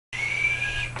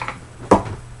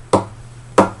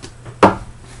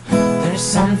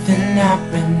There's something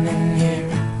happening here.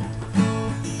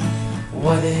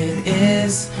 What it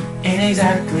is ain't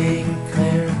exactly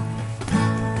clear.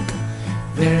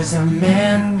 There's a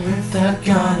man with a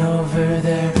gun over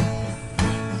there,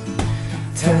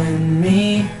 telling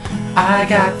me I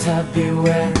got to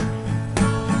beware.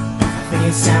 I think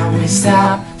it's time we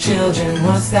stop. Children,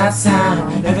 what's that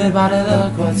sound? Everybody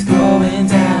look what's going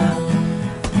down.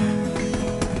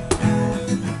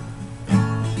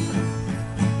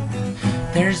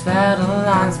 There's battle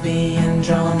lines being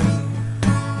drawn.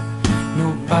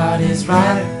 Nobody's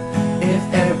right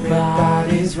if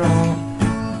everybody's wrong.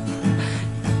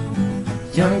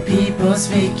 Young people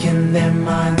speaking their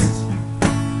minds,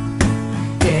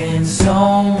 getting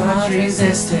so much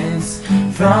resistance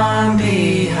from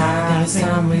behind. It's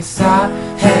time we stop.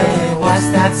 Hey, what's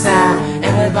that sound?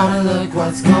 Everybody look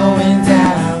what's going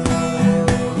down.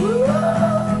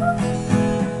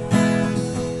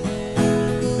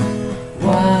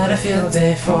 What a field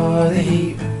day for the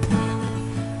heat.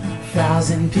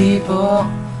 1,000 people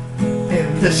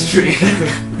in the street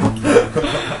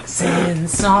singing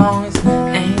songs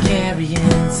and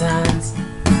carrying signs,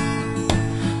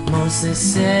 mostly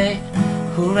say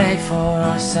hooray for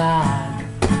our side.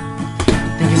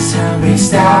 Think it's time we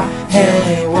stop.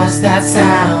 Hey, what's that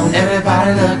sound?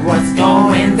 Everybody look what's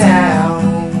going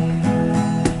down.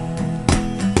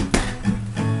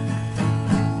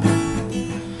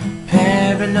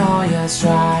 Paranoia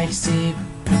strikes deep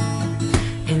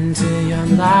into your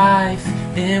life,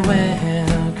 it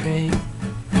will creep.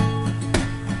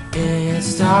 It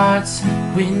starts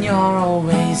when you're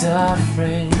always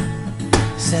afraid.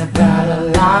 Step out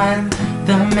of line,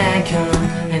 the man come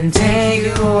and take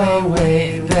you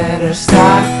away. Better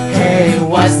stop. Hey,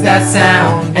 what's that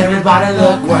sound? Everybody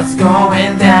look what's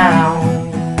going down.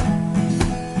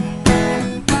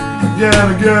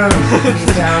 Again.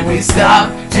 It's time we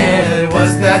stop. Hey,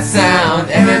 what's that sound?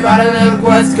 Everybody look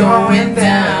what's going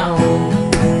down.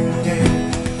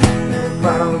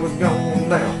 Everybody look what's going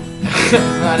down.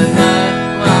 Everybody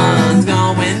look what's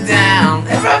going down.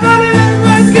 Everybody look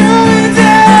what's going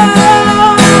down.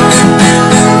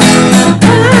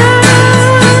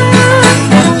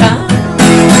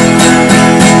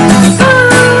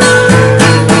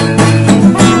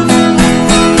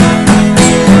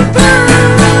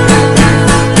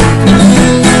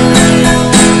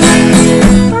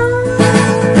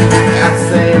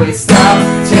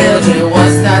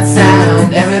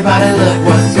 Everybody look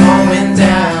what